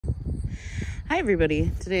Hi everybody,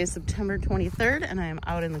 today is September 23rd and I am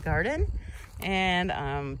out in the garden and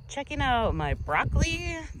I'm checking out my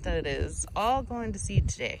broccoli that is all going to seed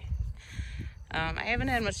today. I haven't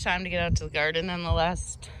had much time to get out to the garden in the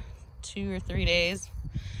last 2 or 3 days.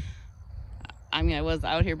 I mean, I was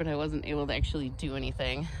out here, but I wasn't able to actually do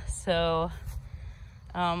anything. So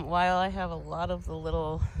while I have a lot of the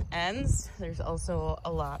little ends, there's also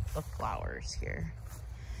a lot of flowers here.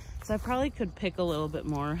 So I probably could pick a little bit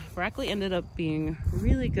more. Broccoli ended up being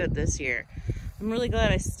really good this year. I'm really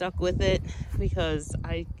glad I stuck with it because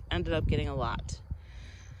I ended up getting a lot.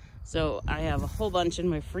 So I have a whole bunch in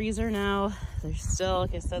my freezer now. There's still,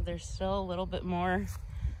 like I said, there's still a little bit more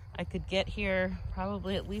I could get here.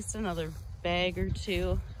 Probably at least another bag or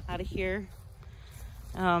two out of here.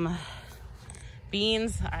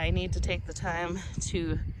 Beans, I need to take the time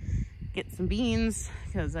to get some beans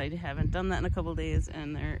because I haven't done that in a couple days,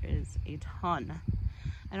 and there is a ton.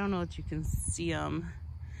 I don't know if you can see them,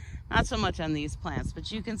 not so much on these plants,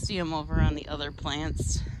 but you can see them over on the other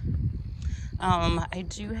plants. I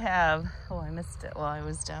do have, oh, I missed it while I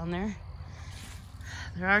was down there.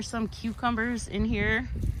 There are some cucumbers in here,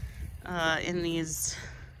 in these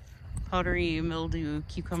powdery mildew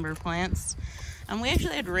cucumber plants. We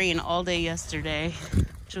actually had rain all day yesterday,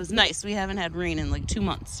 which was nice. We haven't had rain in like 2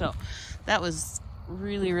 months, so that was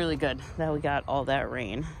really, really good that we got all that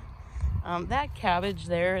rain. That cabbage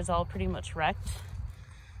there is all pretty much wrecked.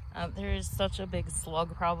 There is such a big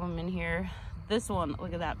slug problem in here. This one,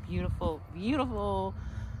 look at that beautiful, beautiful,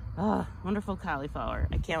 wonderful cauliflower.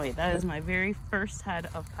 I can't wait. That is my very first head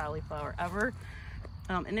of cauliflower ever.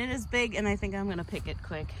 And it is big, and I think I'm gonna pick it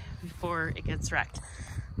quick before it gets wrecked.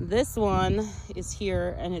 This one is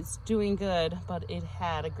here and it's doing good, but it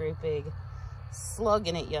had a great big slug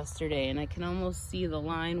in it yesterday, and I can almost see the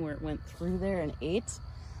line where it went through there and ate.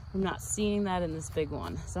 I'm not seeing that in this big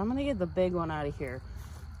one, so I'm gonna get the big one out of here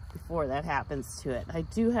before that happens to it. I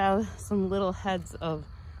do have some little heads of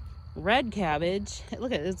red cabbage.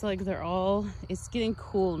 Look at it, it's like they're all, it's getting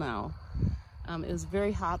cool now. It was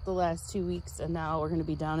very hot the last 2 weeks, and now we're going to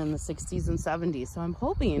be down in the 60s and 70s, so I'm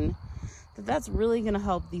hoping that that's really going to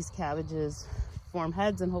help these cabbages form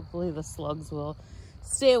heads, and hopefully the slugs will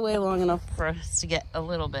stay away long enough for us to get a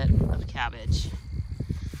little bit of cabbage.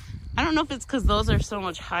 I don't know if it's because those are so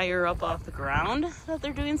much higher up off the ground that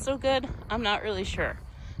they're doing so good. I'm not really sure.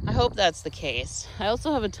 I hope that's the case. I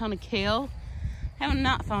also have a ton of kale. I have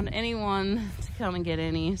not found anyone to come and get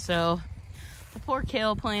any, so the poor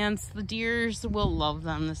kale plants, the deers will love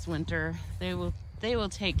them this winter. They will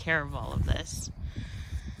take care of all of this.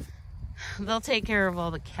 They'll take care of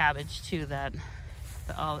all the cabbage too, that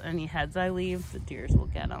any heads I leave, the deers will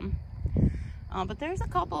get them. But there's a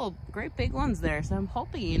couple great big ones there, so I'm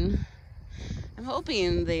hoping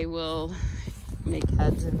they will make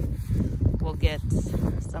heads and we'll get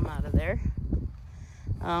some out of there.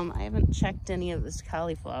 I haven't checked any of this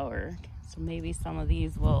cauliflower, so maybe some of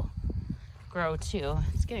these will grow too.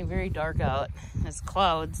 It's getting very dark out. It's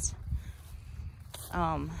clouds.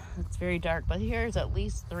 It's very dark, but here's at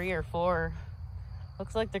least 3 or 4.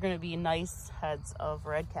 Looks like they're going to be nice heads of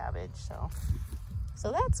red cabbage, so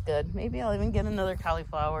that's good. Maybe I'll even get another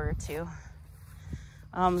cauliflower or 2.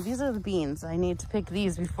 These are the beans. I need to pick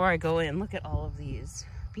these before I go in. Look at all of these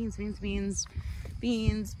beans, beans, beans,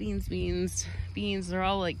 beans, beans, beans, beans. They're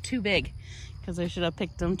all like too big because I should have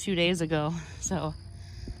picked them 2 days ago. So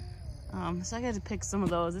I got to pick some of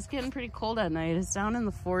those. It's getting pretty cold at night. It's down in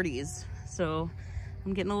the 40s, so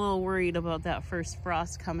I'm getting a little worried about that first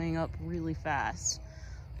frost coming up really fast.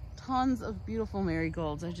 Tons of beautiful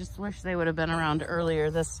marigolds. I just wish they would have been around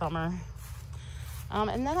earlier this summer.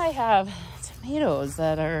 And then I have tomatoes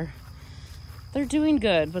that they're doing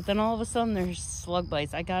good, but then all of a sudden there's slug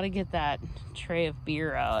bites. I got to get that tray of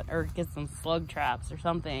beer out or get some slug traps or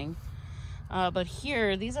something. But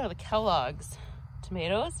here, these are the Kellogg's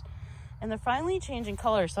tomatoes. And they're finally changing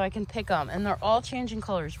color so I can pick them. And they're all changing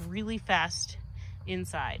colors really fast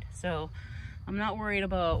inside. So I'm not worried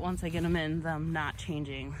about, once I get them in, them not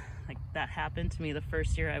changing. Like that happened to me the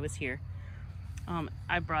first year I was here.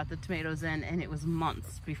 I brought the tomatoes in and it was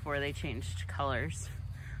months before they changed colors.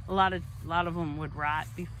 A lot of them would rot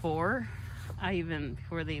before they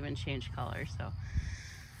even changed colors.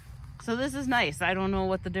 So this is nice. I don't know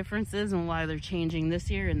what the difference is and why they're changing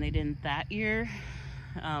this year and they didn't that year.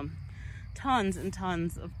 Tons and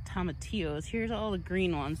tons of tomatillos. Here's all the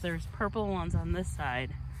green ones. There's purple ones on this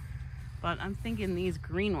side, but I'm thinking these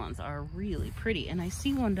green ones are really pretty. And I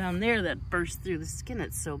see one down there that burst through the skin.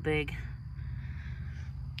 It's so big.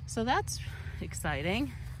 So that's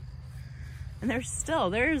exciting. And there's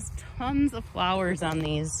tons of flowers on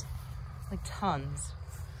these, like tons.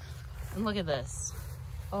 And look at this.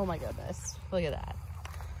 Oh my goodness. Look at that.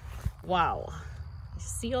 Wow.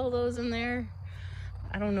 See all those in there?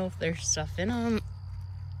 I don't know if there's stuff in them.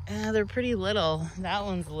 They're pretty little. That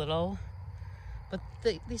one's little. But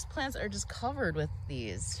these plants are just covered with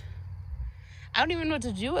these. I don't even know what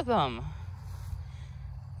to do with them.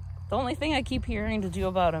 The only thing I keep hearing to do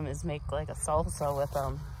about them is make like a salsa with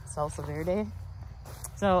them. Salsa verde.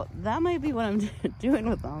 So that might be what I'm doing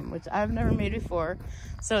with them, which I've never made before.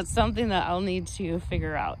 So it's something that I'll need to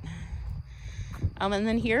figure out. And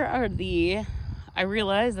then here are I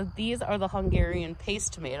realized that these are the Hungarian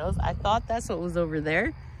paste tomatoes. I thought that's what was over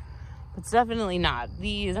there. It's definitely not.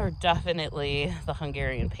 These are definitely the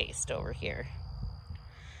Hungarian paste over here.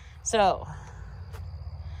 So,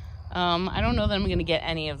 I don't know that I'm going to get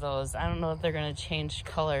any of those. I don't know if they're going to change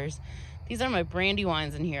colors. These are my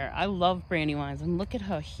Brandywines in here. I love Brandywines, and look at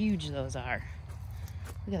how huge those are.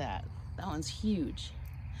 Look at that. That one's huge.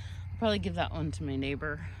 I'll probably give that one to my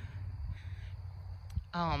neighbor.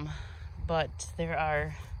 But there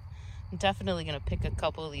are... I'm definitely going to pick a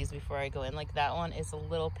couple of these before I go in. Like that one is a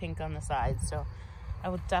little pink on the side, so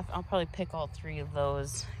I'll probably pick all 3 of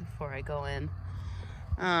those before I go in.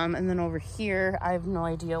 And then over here, I have no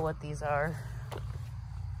idea what these are.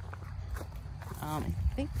 I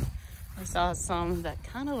think I saw some that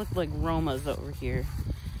kind of looked like Romas over here.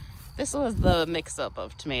 This was the mix-up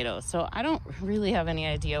of tomatoes, so I don't really have any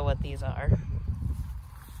idea what these are.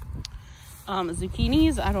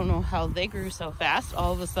 Zucchinis, I don't know how they grew so fast.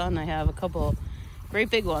 All of a sudden, I have a couple great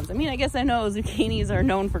big ones. I mean, I guess I know zucchinis are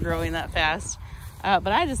known for growing that fast, but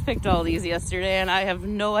I just picked all these yesterday, and I have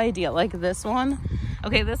no idea. Like this one.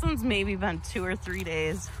 Okay, this one's maybe been 2 or 3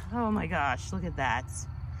 days. Oh my gosh, look at that.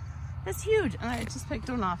 That's huge. And I just picked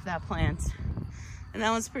one off that plant. And that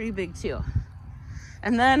one's pretty big too.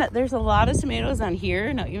 And then there's a lot of tomatoes on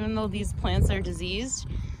here. Now, even though these plants are diseased,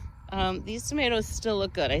 these tomatoes still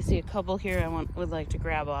look good. I see a couple here I would like to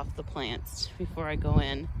grab off the plants before I go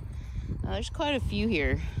in. There's quite a few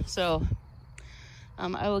here, so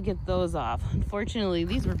I will get those off. Unfortunately,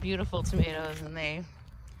 these were beautiful tomatoes and they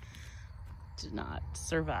did not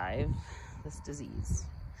survive this disease.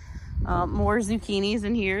 More zucchinis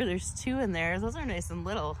in here. There's 2 in there. Those are nice and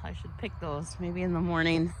little. I should pick those maybe in the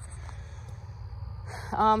morning.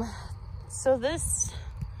 So this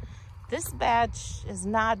batch is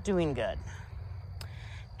not doing good.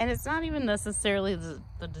 And it's not even necessarily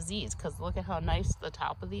the disease, because look at how nice the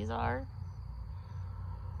top of these are.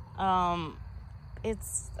 They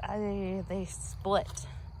split.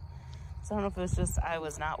 So I don't know if it was just I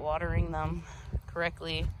was not watering them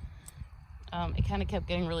correctly. It kind of kept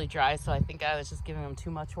getting really dry, so I think I was just giving them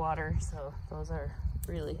too much water. So those are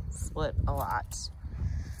really split a lot.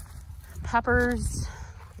 Peppers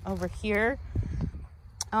over here.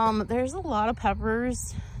 There's a lot of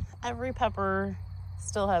peppers. Every pepper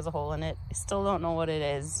still has a hole in it. I still don't know what it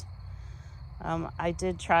is. I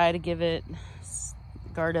did try to give it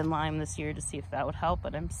garden lime this year to see if that would help,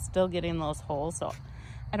 but I'm still getting those holes, so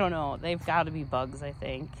I don't know. They've got to be bugs, I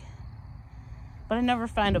think. But I never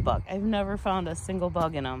find a bug. I've never found a single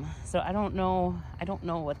bug in them, so I don't know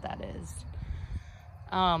what that is.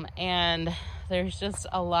 And there's just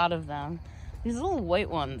a lot of them. These little white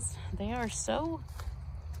ones, they are so,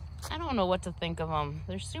 I don't know what to think of them.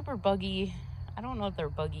 They're super buggy. I don't know if they're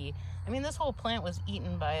buggy. I mean, this whole plant was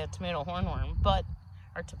eaten by a tomato hornworm,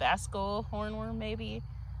 or Tabasco hornworm maybe.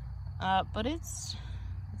 But it's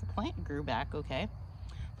a plant grew back okay.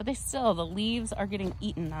 But the leaves are getting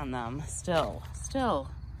eaten on them still.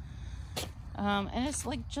 And it's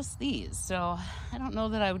like just these. So I don't know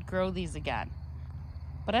that I would grow these again.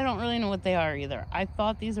 But I don't really know what they are either. I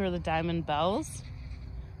thought these were the Diamond Bells,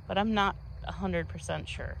 but I'm not 100%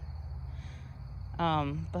 sure.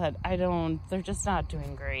 But they're just not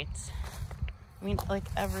doing great. I mean, like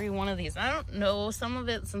every one of these, I don't know, some of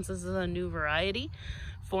it, since this is a new variety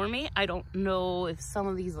for me, I don't know if some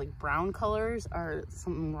of these like brown colors are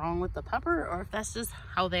something wrong with the pepper or if that's just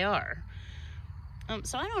how they are.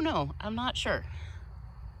 So I don't know. I'm not sure.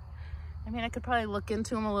 I mean, I could probably look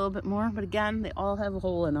into them a little bit more, but again, they all have a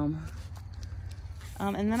hole in them.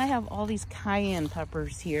 And then I have all these cayenne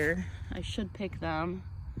peppers here. I should pick them.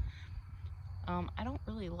 I don't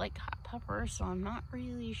really like hot peppers, so I'm not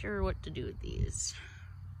really sure what to do with these.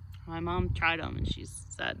 My mom tried them and she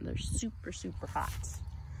said they're super, super hot.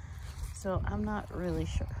 So I'm not really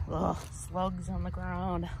sure. Ugh, slugs on the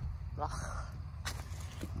ground. Ugh.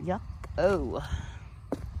 Yuck. Oh.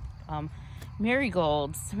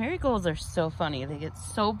 Marigolds. Marigolds are so funny. They get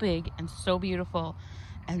so big and so beautiful,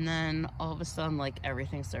 and then all of a sudden, like,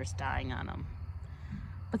 everything starts dying on them.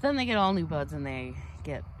 But then they get all new buds and they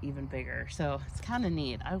get even bigger. So it's kind of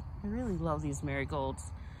neat. I really love these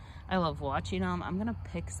marigolds. I love watching them. I'm gonna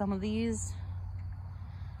pick some of these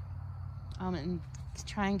and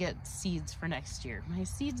try and get seeds for next year. My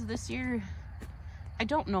seeds this year, I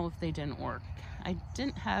don't know if they didn't work. I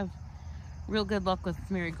didn't have real good luck with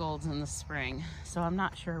marigolds in the spring, so I'm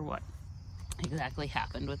not sure what exactly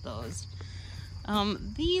happened with those.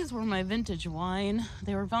 These were my vintage wine.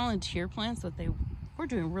 They were volunteer plants, but they were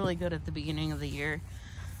doing really good at the beginning of the year.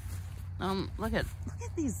 Look at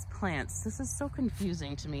these plants. This is so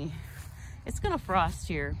confusing to me. It's gonna frost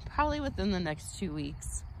here, probably within the next 2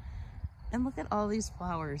 weeks. And look at all these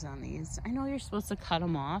flowers on these. I know you're supposed to cut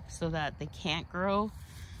them off so that they can't grow,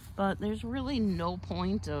 but there's really no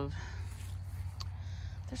point of,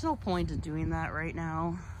 doing that right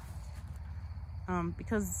now.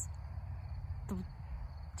 Because the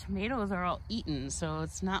tomatoes are all eaten, so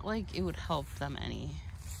it's not like it would help them any,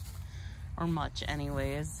 or much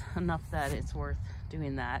anyways, enough that it's worth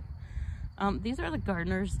doing that. These are the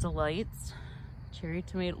Gardener's Delights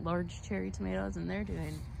large cherry tomatoes, and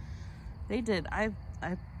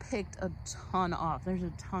I picked a ton off. There's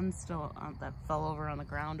a ton still that fell over on the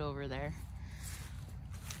ground over there.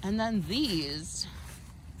 And then these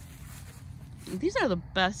are the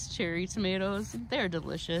best cherry tomatoes. They're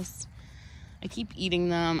delicious. I keep eating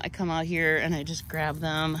them. I come out here and I just grab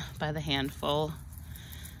them by the handful.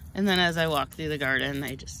 And then as I walk through the garden,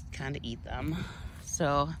 I just kind of eat them.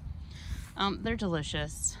 So they're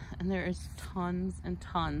delicious. And there is tons and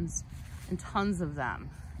tons and tons of them.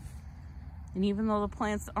 And even though the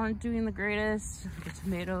plants aren't doing the greatest, the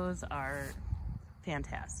tomatoes are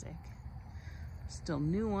fantastic. Still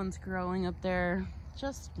new ones growing up there.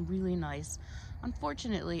 Just really nice.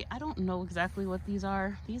 Unfortunately, I don't know exactly what these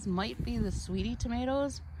are. These might be the sweetie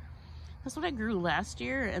tomatoes. That's what I grew last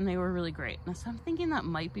year, and they were really great. So I'm thinking that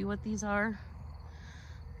might be what these are.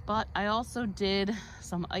 But I also did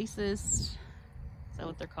some Isis. Is that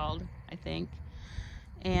what they're called? I think.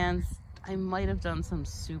 And I might have done some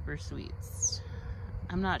super sweets.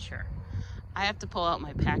 I'm not sure. I have to pull out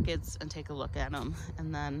my packets and take a look at them,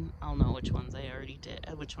 and then I'll know which ones I already did,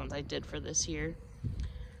 which ones I did for this year.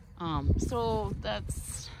 So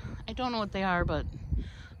I don't know what they are, but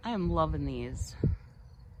I am loving these.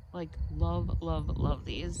 Like, love, love, love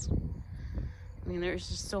these. I mean, there's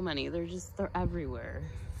just so many. They're everywhere.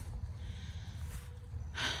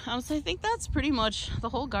 So I think that's pretty much the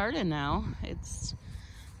whole garden now. There's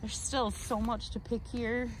still so much to pick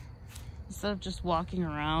here. Instead of just walking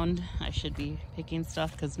around, I should be picking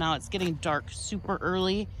stuff, because now it's getting dark super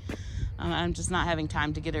early. I'm just not having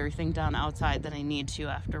time to get everything done outside that I need to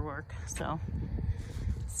after work. So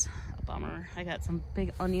it's a bummer. I got some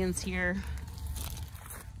big onions here.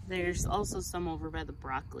 There's also some over by the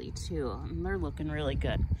broccoli too, and they're looking really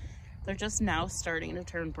good. They're just now starting to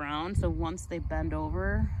turn brown, so once they bend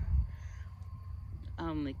over,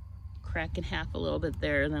 like crack in half a little bit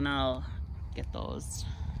there, then I'll get those.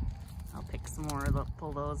 I'll pick some more,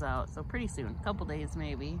 pull those out. So pretty soon, a couple days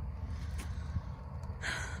maybe.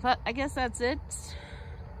 But I guess that's it.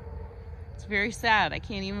 It's very sad. I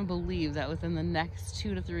can't even believe that within the next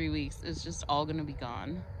 2 to 3 weeks, it's just all gonna be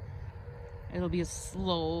gone. It'll be a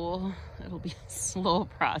slow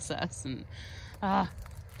process, and it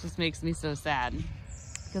just makes me so sad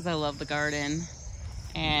because I love the garden,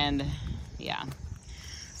 and yeah.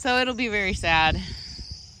 So it'll be very sad,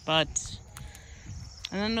 and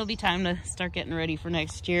then it'll be time to start getting ready for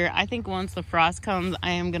next year. I think once the frost comes,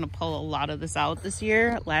 I am gonna pull a lot of this out this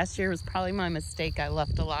year. Last year was probably my mistake. I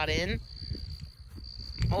left a lot in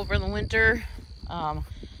over the winter.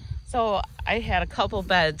 So I had a couple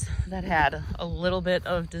beds that had a little bit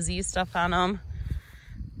of disease stuff on them.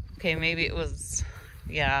 Okay, maybe it was,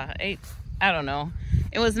 yeah, I don't know.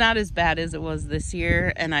 It was not as bad as it was this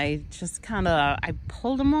year, and I just I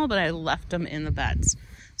pulled them all, but I left them in the beds.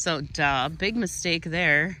 So big mistake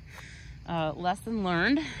there. Lesson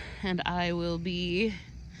learned, and I will be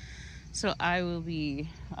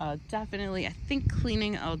definitely, I think,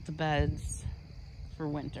 cleaning out the beds for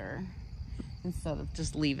winter instead of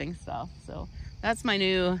just leaving stuff. So that's my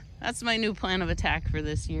new plan of attack for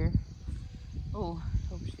this year. Oh,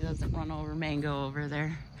 hope she doesn't run over Mango over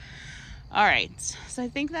there. All right, so I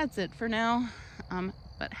think that's it for now.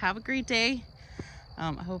 But have a great day.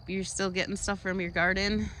 I hope you're still getting stuff from your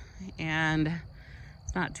garden, and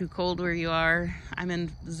it's not too cold where you are. I'm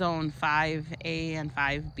in zone 5A and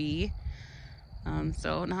 5B.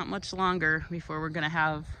 So not much longer before we're gonna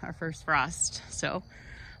have our first frost. So,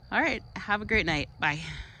 all right, have a great night. Bye.